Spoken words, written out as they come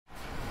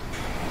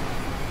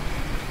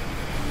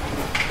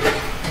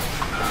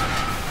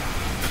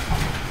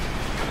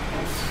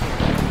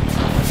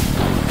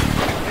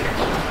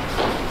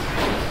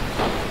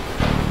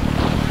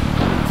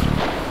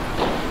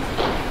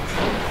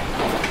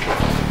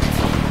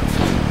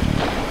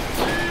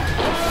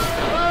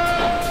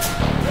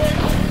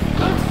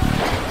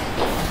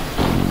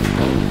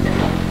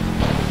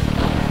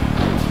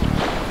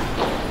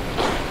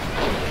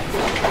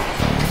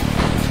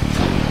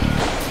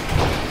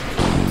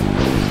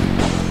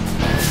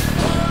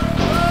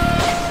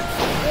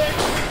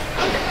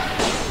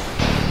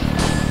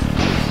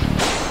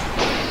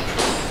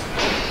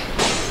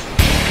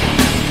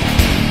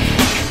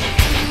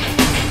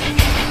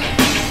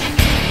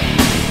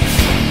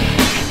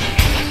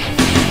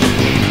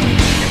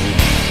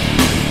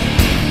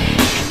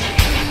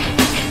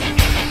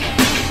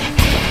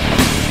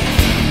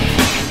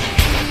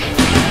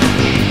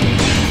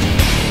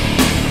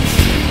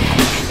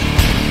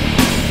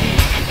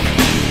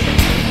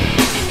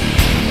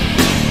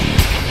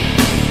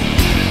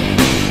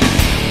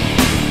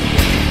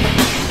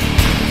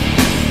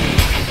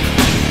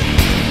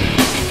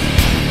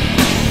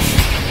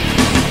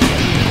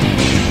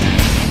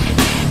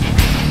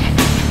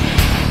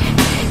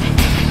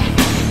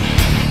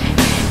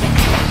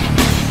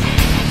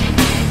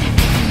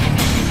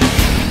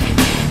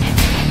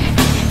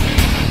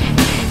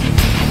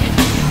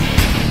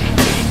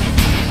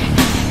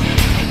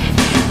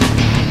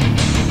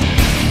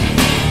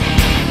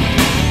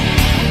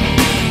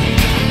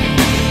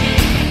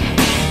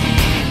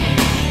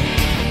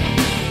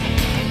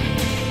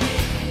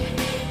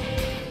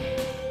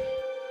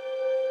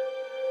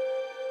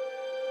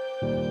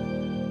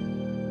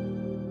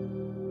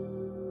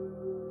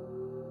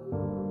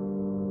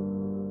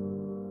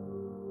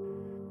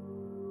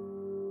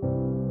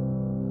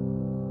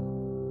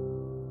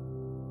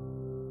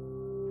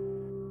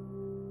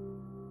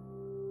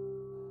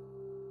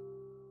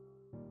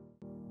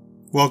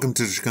Welcome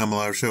to the Shakaama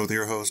Live Show with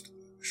your host,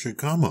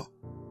 Shakaama.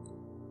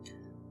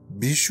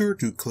 Be sure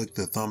to click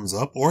the thumbs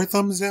up or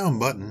thumbs down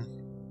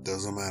button,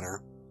 doesn't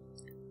matter.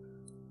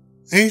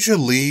 Asia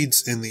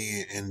leads in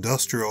the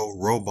industrial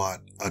robot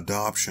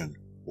adoption.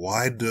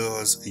 Why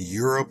does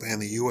Europe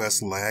and the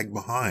US lag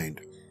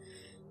behind?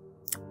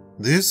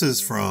 This is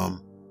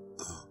from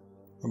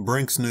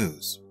Brink's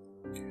News.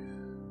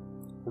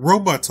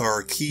 Robots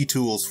are key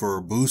tools for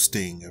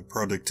boosting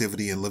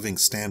productivity and living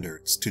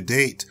standards. To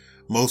date,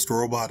 most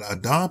robot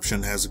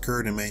adoption has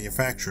occurred in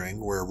manufacturing,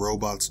 where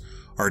robots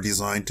are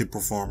designed to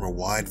perform a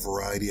wide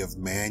variety of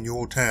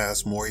manual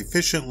tasks more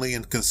efficiently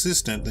and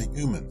consistent than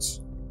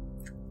humans.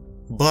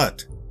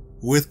 But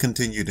with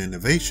continued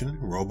innovation,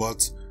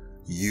 robots'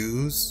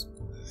 use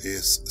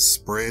is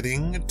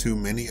spreading to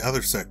many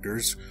other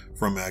sectors,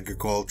 from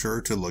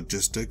agriculture to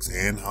logistics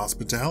and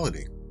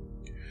hospitality.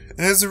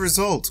 As a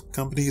result,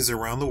 companies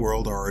around the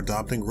world are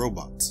adopting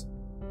robots.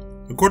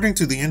 According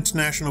to the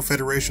International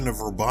Federation of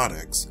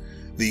Robotics,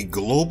 the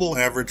global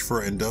average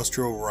for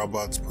industrial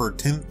robots per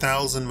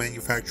 10,000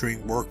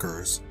 manufacturing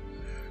workers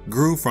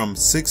grew from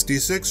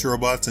 66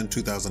 robots in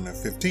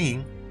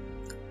 2015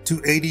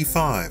 to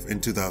 85 in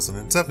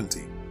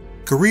 2017.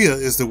 Korea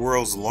is the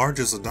world's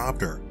largest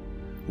adopter,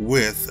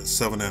 with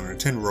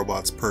 710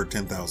 robots per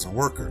 10,000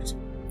 workers.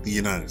 The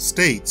United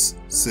States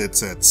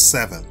sits at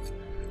 7th,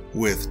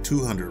 with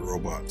 200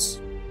 robots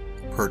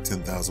per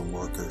 10,000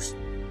 workers.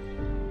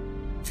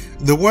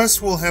 The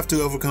West will have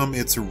to overcome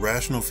its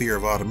irrational fear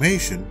of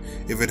automation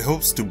if it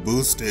hopes to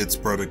boost its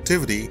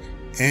productivity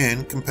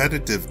and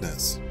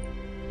competitiveness.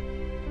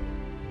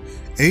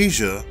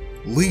 Asia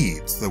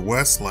leads, the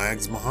West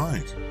lags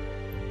behind.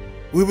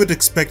 We would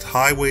expect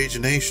high-wage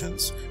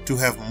nations to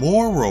have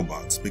more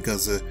robots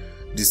because the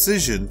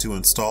decision to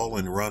install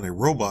and run a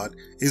robot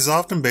is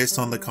often based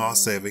on the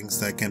cost savings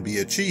that can be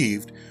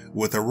achieved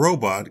with a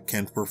robot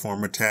can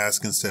perform a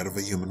task instead of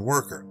a human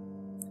worker.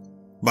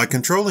 By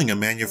controlling a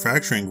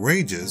manufacturing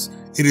wages,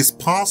 it is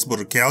possible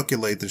to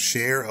calculate the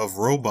share of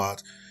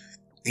robot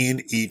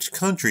in each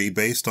country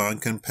based on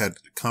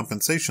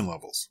compensation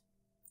levels.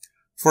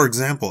 For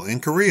example, in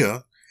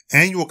Korea,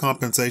 annual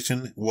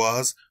compensation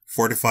was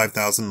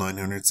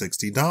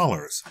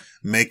 $45,960,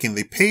 making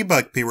the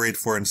payback period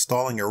for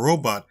installing a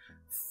robot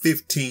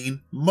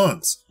 15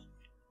 months.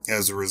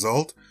 As a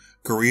result,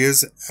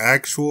 Korea's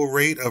actual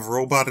rate of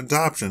robot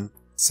adoption,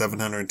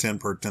 710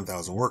 per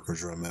 10,000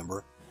 workers,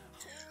 remember,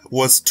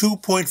 was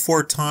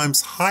 2.4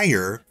 times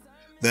higher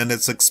than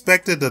its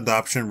expected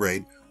adoption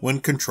rate when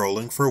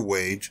controlling for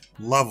wage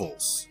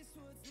levels.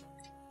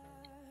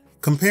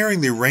 Comparing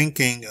the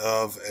ranking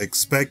of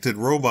expected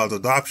robot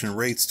adoption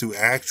rates to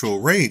actual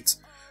rates,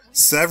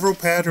 several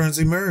patterns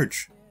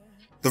emerge.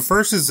 The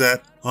first is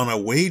that, on a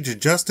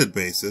wage-adjusted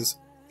basis,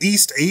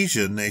 East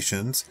Asian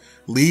nations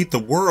lead the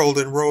world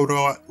in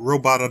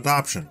robot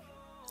adoption,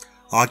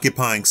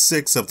 occupying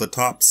 6 of the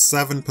top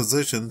 7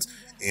 positions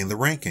in the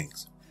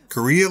rankings.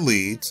 Korea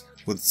leads,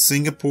 with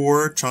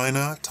Singapore,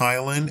 China,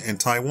 Thailand, and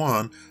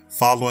Taiwan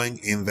following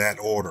in that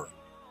order.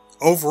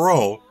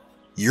 Overall,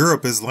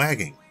 Europe is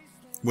lagging,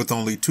 with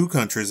only 2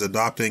 countries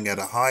adopting at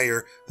a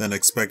higher than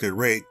expected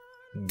rate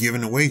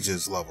given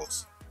wages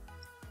levels: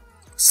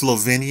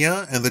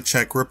 Slovenia and the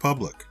Czech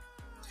Republic.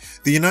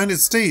 The United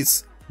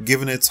States,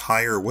 given its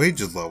higher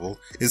wages level,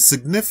 is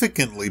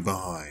significantly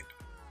behind,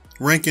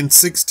 ranking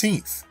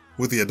 16th,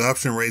 with the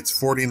adoption rates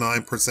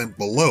 49%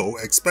 below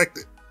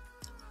expected.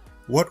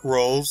 What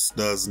roles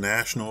does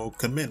national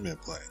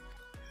commitment play?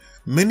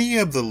 Many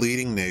of the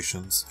leading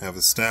nations have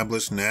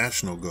established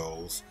national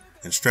goals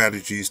and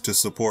strategies to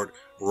support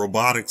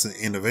robotics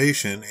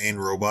innovation and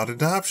robot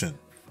adoption,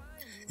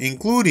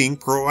 including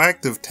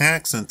proactive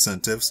tax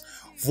incentives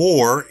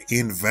for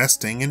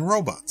investing in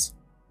robots.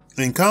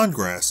 In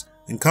contrast,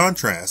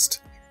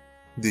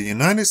 the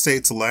United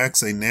States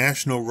lacks a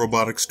national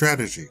robotic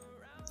strategy.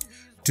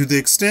 To the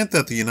extent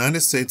that the United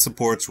States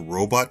supports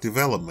robot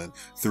development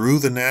through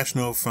the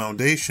National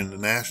Foundation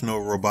National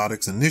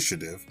Robotics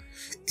Initiative,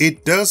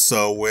 it does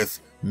so with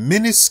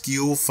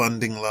minuscule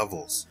funding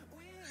levels,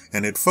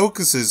 and it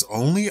focuses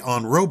only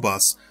on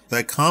robots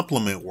that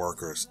complement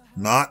workers,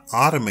 not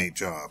automate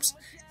jobs,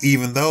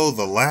 even though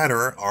the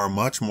latter are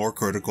much more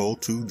critical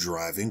to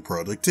driving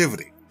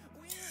productivity.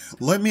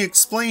 Let me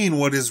explain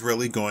what is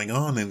really going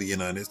on in the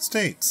United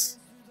States.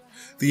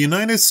 The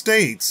United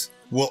States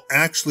will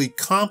actually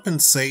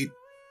compensate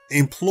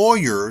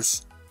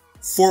employers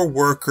for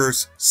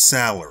workers'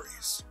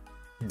 salaries.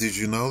 Did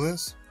you know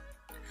this?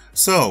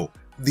 So,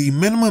 the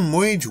minimum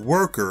wage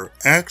worker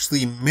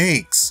actually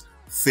makes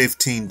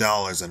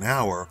 $15 an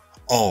hour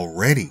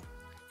already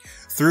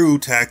through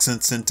tax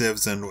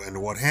incentives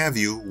and what have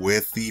you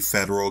with the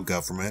federal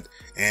government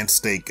and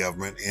state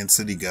government and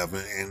city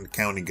government and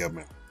county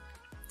government.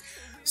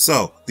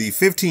 So, the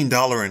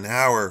 $15 an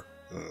hour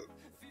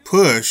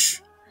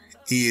push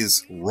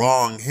is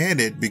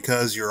wrong-headed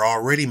because you're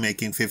already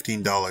making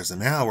 $15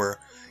 an hour.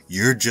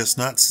 You're just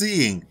not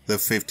seeing the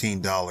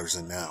 $15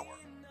 an hour.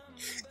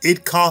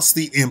 It costs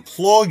the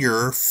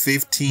employer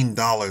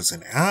 $15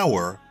 an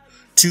hour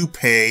to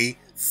pay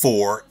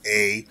for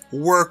a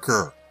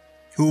worker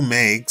who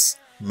makes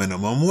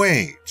minimum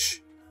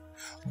wage.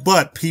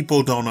 But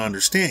people don't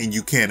understand, and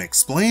you can't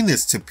explain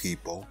this to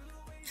people.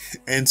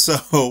 And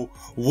so,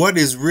 what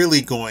is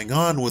really going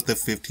on with the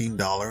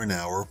 $15 an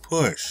hour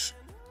push?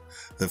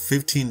 The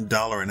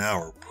 $15 an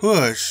hour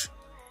push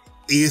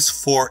is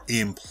for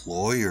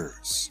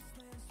employers.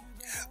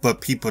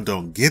 But people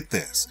don't get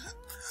this.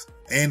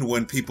 And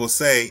when people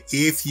say,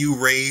 if you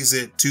raise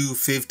it to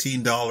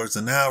 $15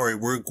 an hour,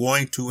 we're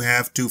going to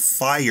have to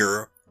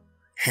fire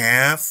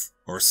half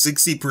or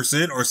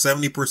 60% or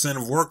 70%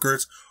 of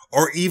workers,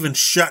 or even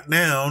shut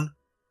down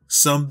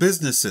some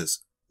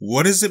businesses.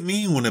 What does it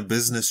mean when a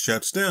business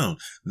shuts down?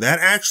 That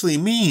actually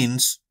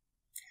means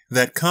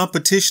that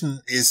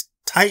competition is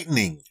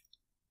tightening.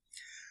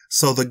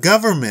 So the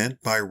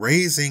government, by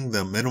raising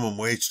the minimum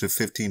wage to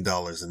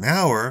 $15 an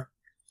hour,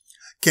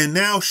 can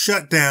now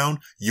shut down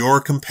your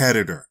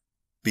competitor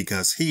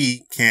because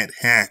he can't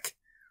hack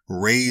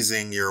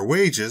raising your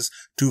wages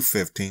to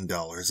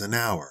 $15 an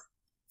hour.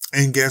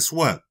 And guess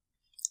what?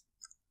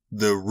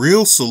 The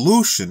real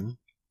solution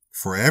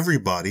for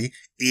everybody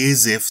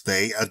is if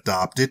they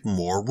adopted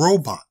more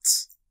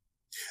robots.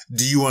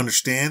 Do you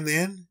understand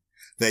then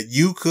that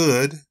you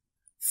could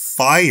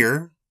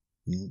fire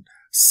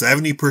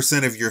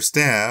 70% of your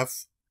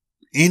staff,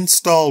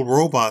 install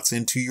robots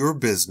into your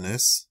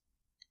business,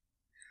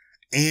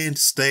 and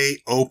stay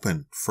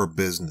open for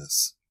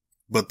business?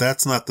 But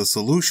that's not the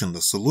solution.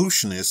 The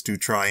solution is to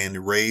try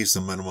and raise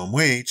the minimum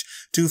wage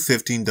to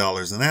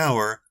 $15 an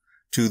hour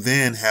to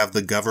then have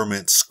the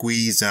government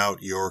squeeze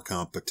out your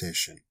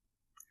competition.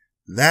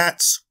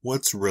 That's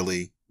what's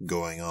really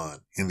going on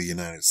in the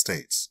United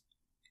States.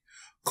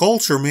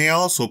 Culture may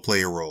also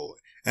play a role,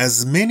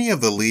 as many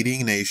of the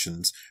leading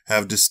nations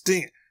have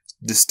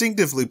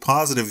distinctively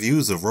positive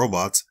views of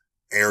robots.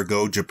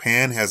 Ergo,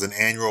 Japan has an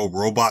annual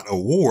robot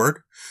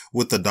award,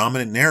 with the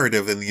dominant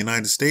narrative in the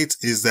United States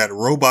is that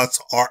robots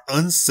are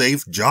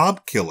unsafe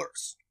job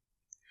killers.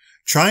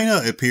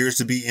 China appears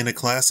to be in a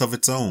class of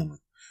its own,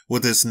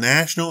 with its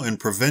national and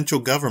provincial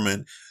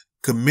government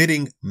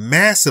committing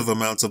massive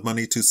amounts of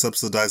money to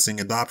subsidizing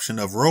adoption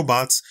of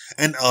robots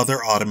and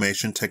other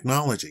automation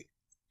technology.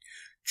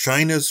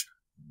 China's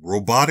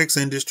Robotics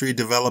Industry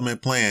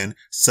Development Plan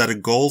set a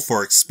goal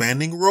for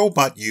expanding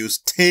robot use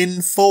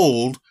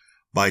tenfold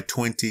by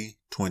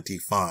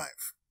 2025.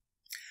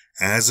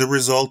 As a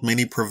result,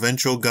 many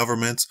provincial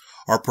governments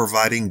are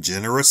providing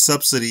generous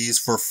subsidies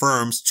for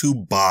firms to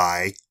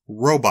buy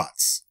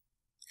robots.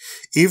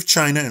 If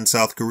China and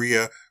South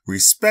Korea,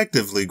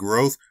 respectively,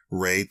 growth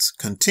rates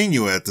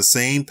continue at the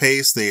same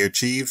pace they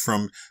achieved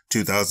from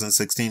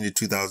 2016 to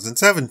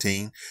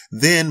 2017,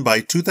 then by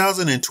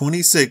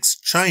 2026,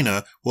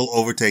 China will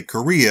overtake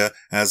Korea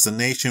as the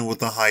nation with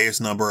the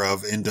highest number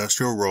of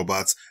industrial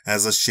robots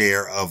as a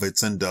share of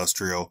its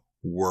industrial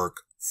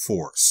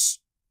workforce.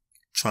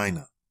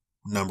 China,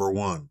 number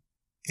 1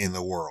 in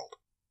the world.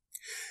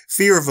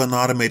 Fear of an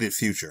automated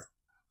future.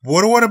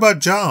 What about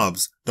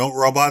jobs? Don't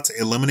robots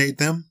eliminate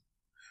them?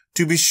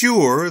 To be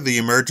sure, the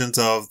emergence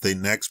of the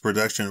next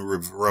production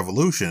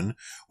revolution,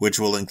 which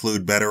will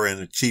include better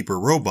and cheaper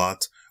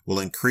robots, will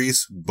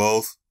increase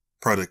both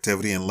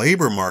productivity and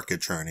labor market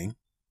churning,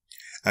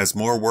 as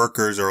more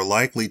workers are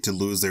likely to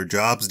lose their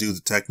jobs due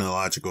to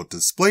technological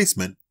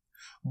displacement.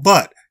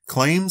 But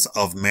claims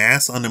of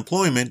mass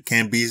unemployment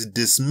can be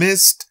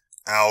dismissed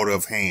out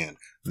of hand.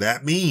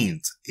 That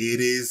means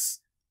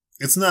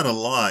it's not a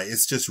lie.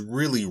 It's just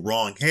really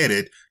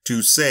wrong-headed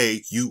to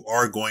say you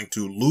are going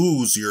to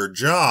lose your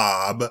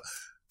job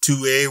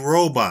to a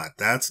robot.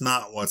 That's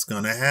not what's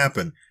going to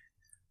happen.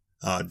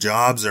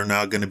 Jobs are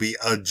now going to be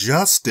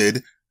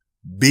adjusted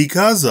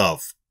because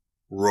of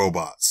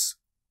robots.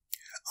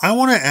 I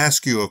want to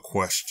ask you a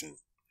question.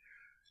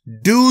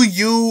 Can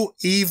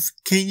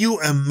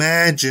you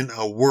imagine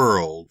a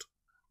world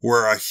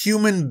where a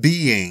human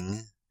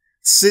being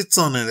sits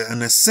on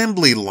an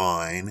assembly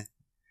line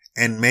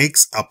and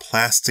makes a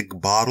plastic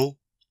bottle?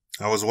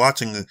 I was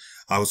watching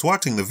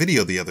the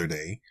video the other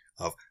day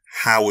of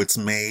how it's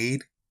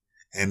made,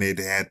 and it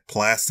had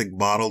plastic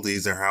bottle.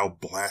 These are how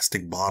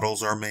plastic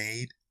bottles are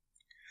made.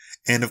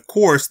 And of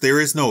course, there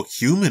is no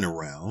human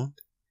around.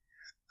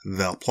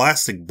 The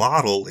plastic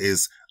bottle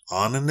is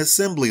on an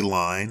assembly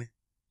line.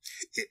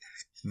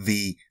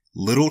 The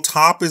little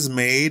top is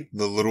made,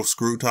 the little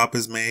screw top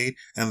is made,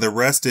 and the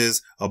rest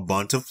is a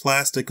bunch of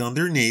plastic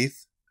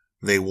underneath.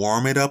 They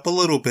warm it up a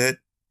little bit,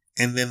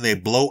 and then they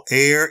blow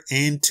air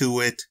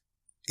into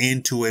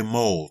a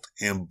mold.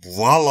 And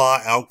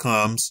voila, out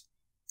comes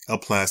a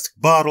plastic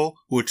bottle,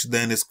 which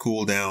then is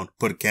cooled down,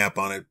 put a cap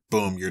on it,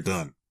 boom, you're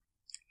done.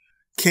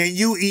 Can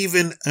you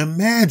even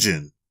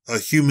imagine a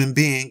human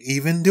being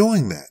even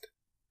doing that?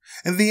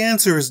 And the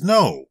answer is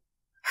no.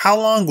 How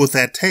long would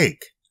that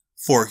take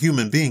for a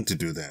human being to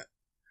do that?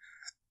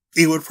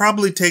 It would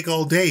probably take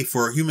all day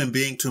for a human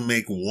being to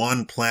make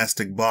one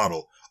plastic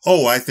bottle.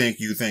 Oh,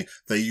 you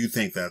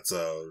think that's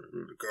a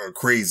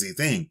crazy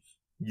thing.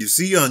 You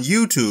see on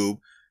YouTube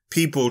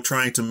people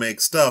trying to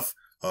make stuff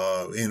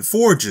in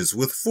forges,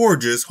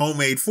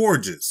 homemade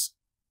forges.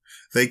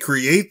 They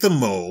create the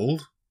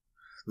mold.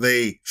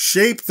 They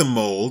shape the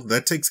mold.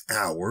 That takes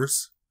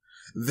hours.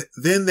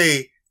 Then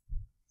they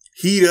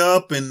heat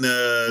up and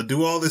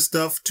do all this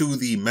stuff to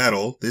the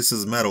metal. This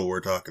is metal we're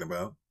talking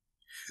about.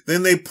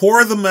 Then they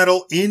pour the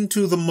metal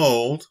into the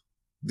mold.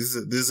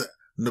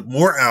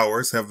 More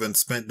hours have been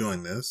spent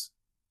doing this.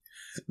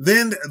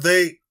 Then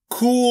they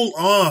cool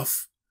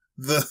off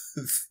the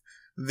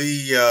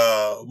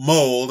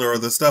mold or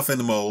the stuff in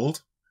the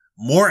mold.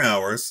 More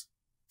hours.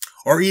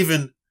 Or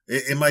even,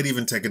 it might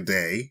even take a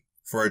day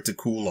for it to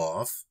cool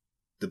off,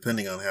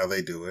 depending on how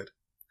they do it.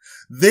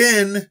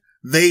 Then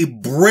they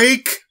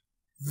break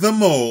the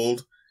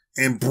mold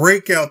and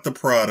break out the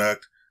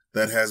product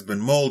that has been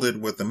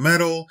molded with the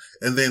metal,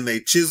 and then they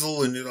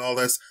chisel and do all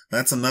this.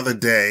 That's another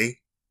day.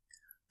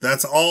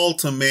 That's all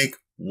to make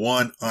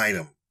one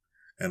item.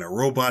 And a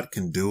robot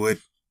can do it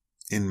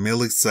in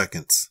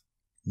milliseconds.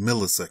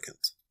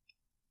 Milliseconds.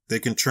 They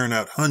can churn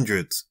out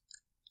hundreds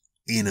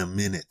in a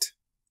minute.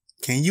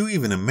 Can you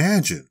even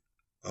imagine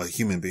a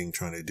human being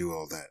trying to do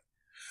all that?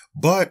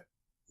 But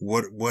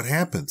what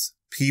happens?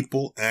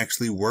 People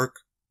actually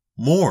work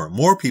more.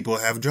 More people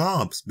have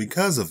jobs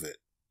because of it.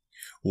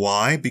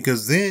 Why?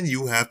 Because then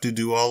you have to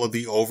do all of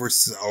the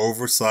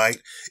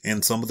oversight,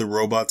 and some of the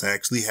robots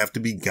actually have to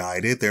be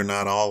guided. They're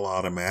not all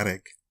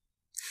automatic.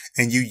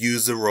 And you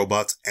use the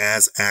robots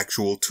as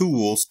actual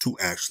tools to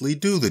actually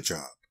do the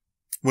job.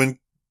 When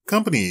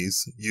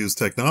companies use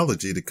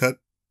technology to cut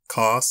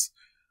costs,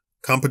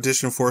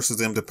 competition forces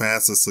them to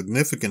pass a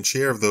significant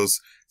share of those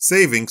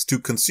savings to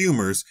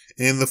consumers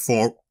in the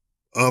form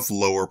of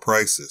lower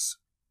prices.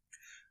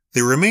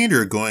 The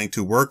remainder going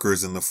to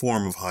workers in the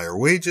form of higher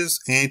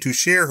wages and to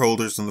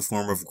shareholders in the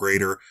form of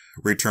greater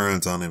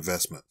returns on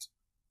investment.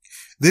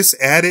 This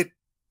added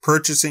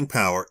purchasing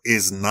power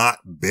is not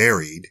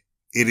buried,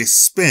 it is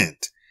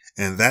spent,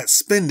 and that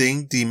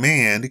spending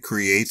demand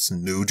creates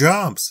new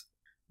jobs.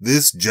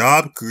 This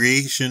job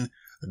creation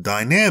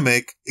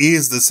dynamic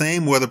is the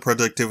same whether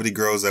productivity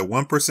grows at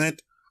 1%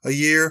 a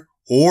year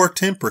or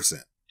 10%.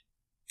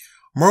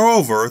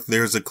 Moreover,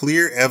 there's a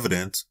clear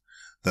evidence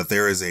that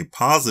there is a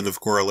positive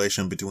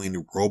correlation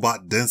between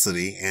robot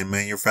density and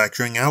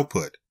manufacturing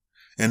output.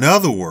 In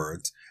other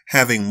words,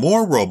 having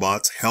more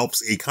robots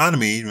helps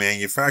economy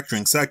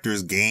manufacturing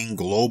sectors gain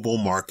global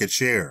market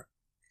share.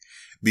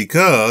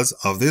 Because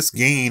of this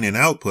gain in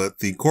output,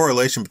 the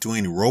correlation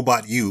between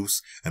robot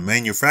use and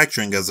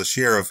manufacturing as a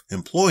share of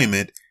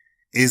employment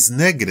is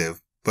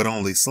negative, but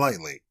only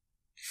slightly.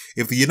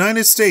 If the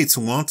United States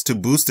wants to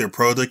boost their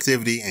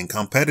productivity and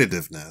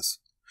competitiveness,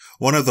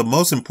 one of the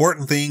most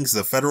important things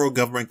the federal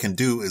government can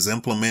do is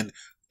implement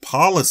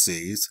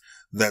policies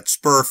that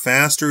spur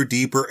faster,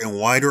 deeper, and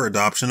wider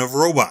adoption of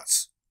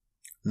robots.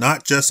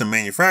 Not just in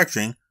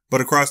manufacturing,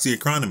 but across the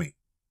economy.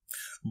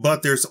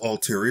 But there's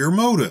ulterior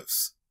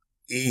motives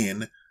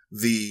in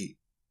the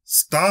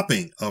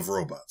stopping of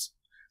robots.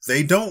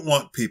 They don't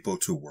want people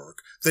to work.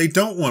 They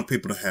don't want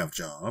people to have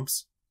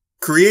jobs.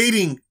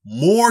 Creating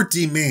more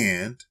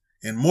demand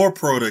and more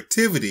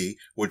productivity,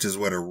 which is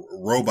what a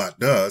robot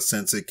does,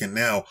 since it can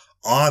now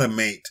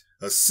automate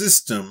a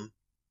system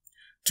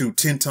to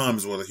 10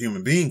 times what a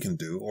human being can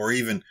do, or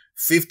even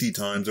 50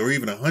 times, or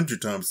even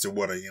 100 times to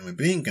what a human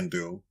being can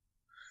do,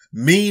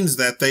 means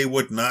that they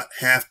would not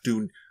have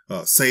to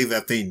say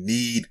that they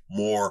need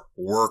more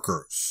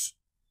workers.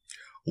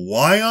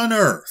 Why on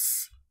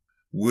earth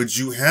would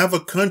you have a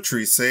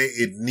country say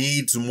it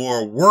needs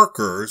more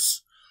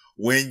workers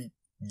when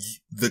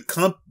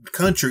the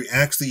country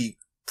actually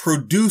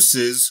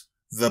produces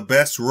the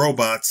best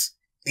robots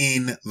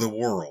in the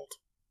world?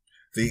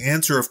 The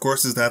answer, of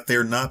course, is that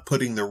they're not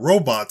putting the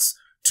robots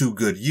to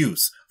good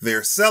use.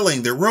 They're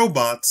selling the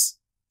robots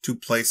to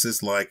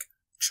places like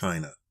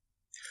China.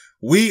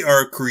 We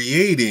are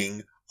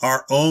creating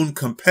our own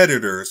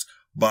competitors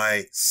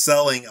by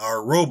selling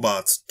our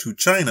robots to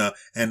China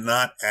and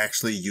not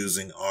actually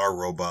using our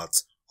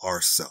robots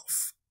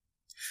ourselves.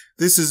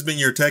 This has been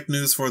your tech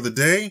news for the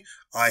day.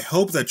 I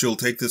hope that you'll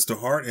take this to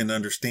heart and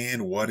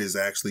understand what is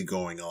actually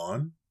going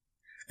on.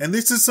 And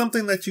this is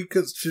something that you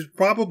should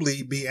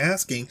probably be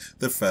asking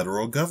the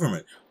federal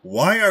government.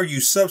 Why are you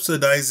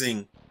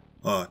subsidizing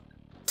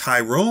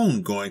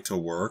Tyrone going to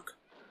work,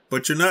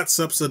 but you're not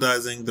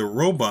subsidizing the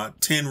robot,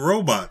 10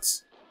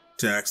 robots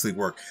to actually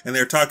work? And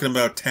they're talking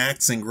about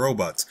taxing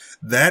robots.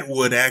 That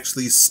would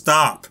actually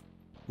stop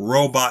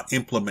robot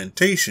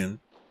implementation,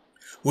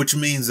 which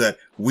means that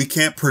we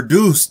can't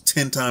produce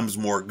 10 times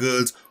more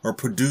goods, or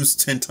produce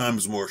 10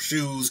 times more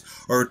shoes,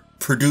 or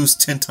produce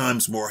 10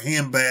 times more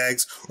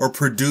handbags, or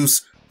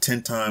produce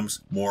 10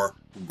 times more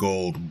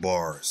gold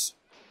bars,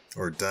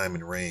 or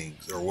diamond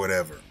rings, or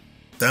whatever.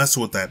 That's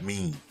what that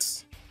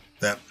means.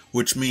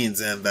 Which means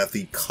then that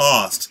the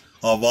cost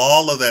of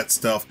all of that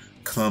stuff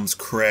comes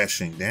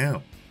crashing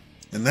down.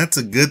 And that's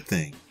a good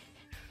thing,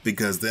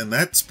 because then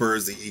that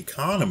spurs the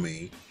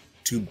economy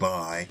to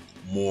buy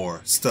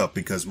more stuff,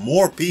 because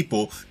more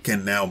people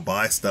can now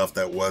buy stuff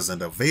that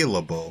wasn't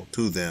available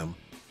to them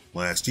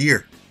last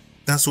year.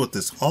 That's what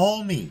this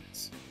all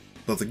means.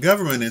 But the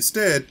government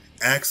instead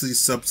actually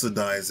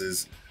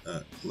subsidizes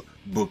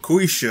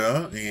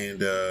Boquisha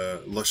and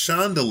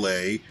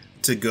LaShondale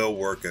to go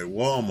work at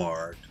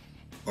Walmart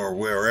or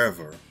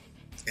wherever.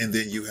 And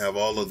then you have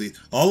all of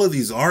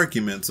these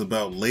arguments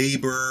about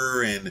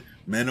labor and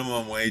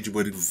minimum wage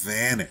would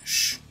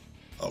vanish.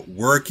 A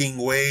working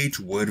wage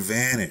would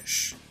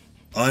vanish.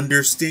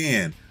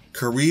 Understand,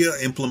 Korea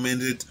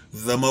implemented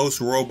the most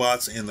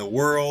robots in the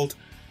world.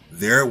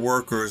 Their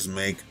workers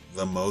make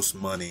the most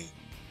money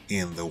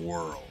in the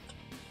world.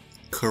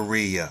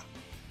 Korea.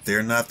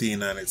 They're not the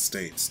United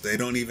States. They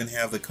don't even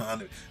have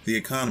the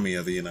economy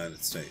of the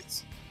United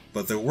States.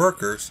 But their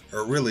workers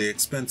are really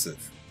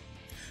expensive.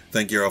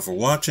 Thank you all for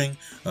watching.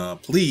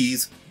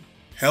 Please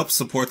help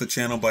support the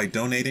channel by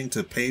donating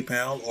to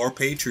PayPal or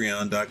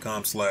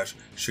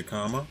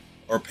patreon.com/Shakaama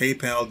or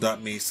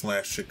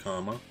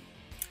paypal.me/Shakaama.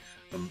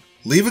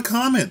 Leave a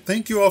comment.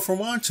 Thank you all for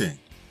watching.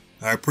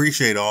 I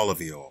appreciate all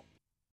of you all.